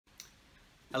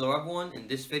Hello everyone, in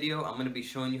this video I'm going to be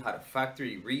showing you how to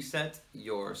factory reset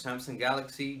your Samsung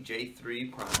Galaxy J3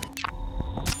 Prime.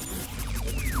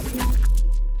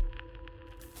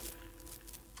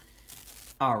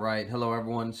 Alright, hello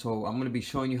everyone. So I'm going to be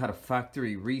showing you how to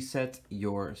factory reset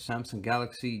your Samsung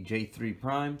Galaxy J3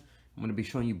 Prime. I'm going to be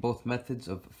showing you both methods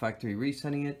of factory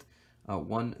resetting it.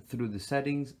 One through the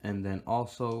settings and then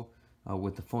also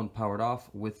with the phone powered off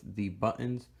with the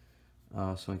buttons.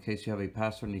 So in case you have a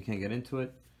password and you can't get into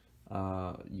it,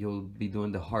 you'll be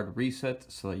doing the hard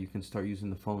reset so that you can start using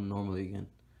the phone normally again.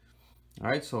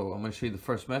 Alright, so I'm going to show you the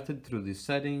first method through the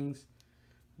settings.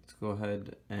 Let's go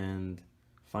ahead and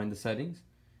find the settings.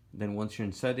 Then once you're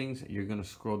in settings, you're going to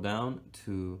scroll down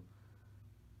to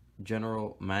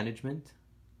General Management.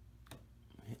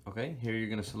 Okay, here you're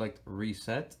going to select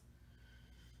Reset.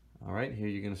 Alright, here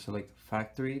you're going to select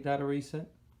Factory Data Reset.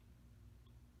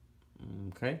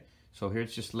 Okay, so here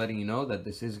it's just letting you know that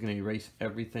this is going to erase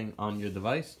everything on your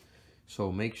device.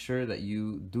 So make sure that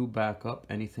you do back up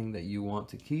anything that you want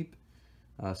to keep,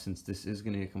 since this is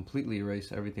going to completely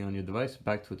erase everything on your device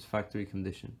back to its factory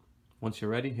condition. Once you're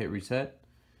ready, hit reset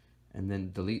and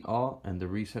then delete all, and the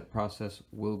reset process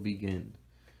will begin.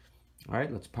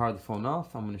 Alright, let's power the phone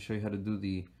off. I'm going to show you how to do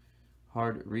the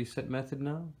hard reset method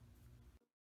now.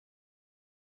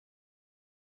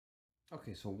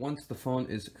 Okay, so once the phone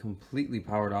is completely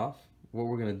powered off, what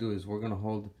we're going to do is we're going to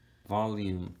hold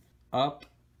volume up,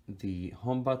 the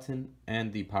home button,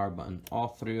 and the power button, all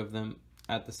three of them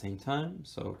at the same time.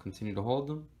 So continue to hold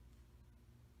them.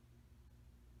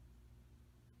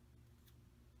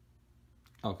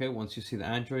 Okay, once you see the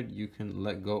Android, you can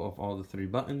let go of all the three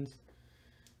buttons,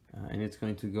 and it's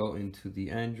going to go into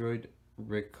the Android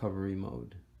recovery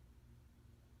mode.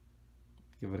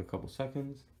 Give it a couple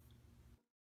seconds.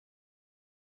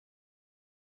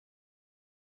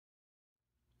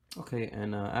 Okay,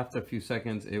 and after a few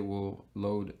seconds, it will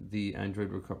load the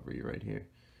Android recovery right here.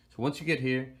 So once you get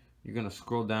here, you're going to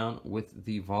scroll down with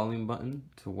the volume button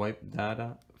to wipe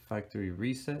data factory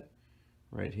reset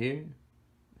right here.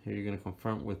 Here you're going to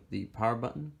confirm with the power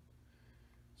button.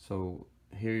 So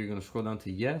here you're going to scroll down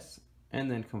to yes, and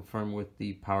then confirm with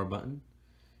the power button.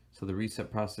 So the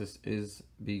reset process did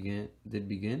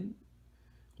begin.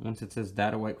 Once it says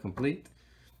data wipe complete,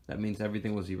 that means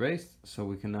everything was erased, so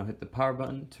we can now hit the power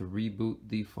button to reboot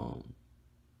the phone.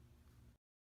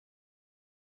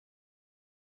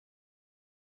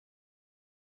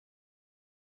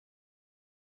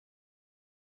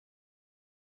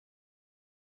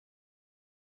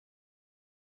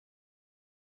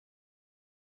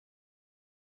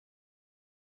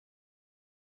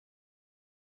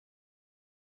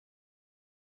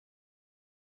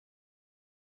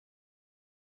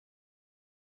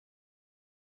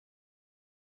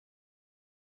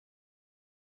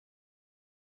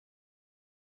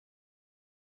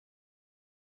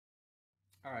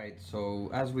 Alright, so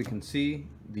as we can see,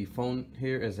 the phone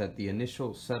here is at the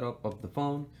initial setup of the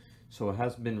phone, so it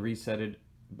has been resetted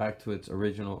back to its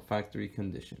original factory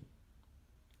condition.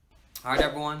 Alright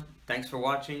everyone, thanks for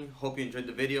watching. Hope you enjoyed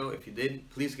the video. If you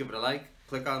did, please give it a like.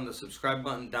 Click on the subscribe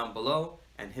button down below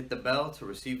and hit the bell to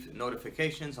receive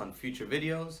notifications on future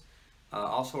videos.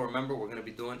 Also remember, we're going to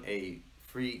be doing a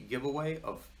free giveaway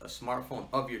of a smartphone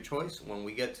of your choice when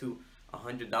we get to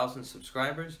 100,000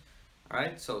 subscribers.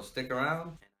 Alright, so stick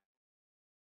around.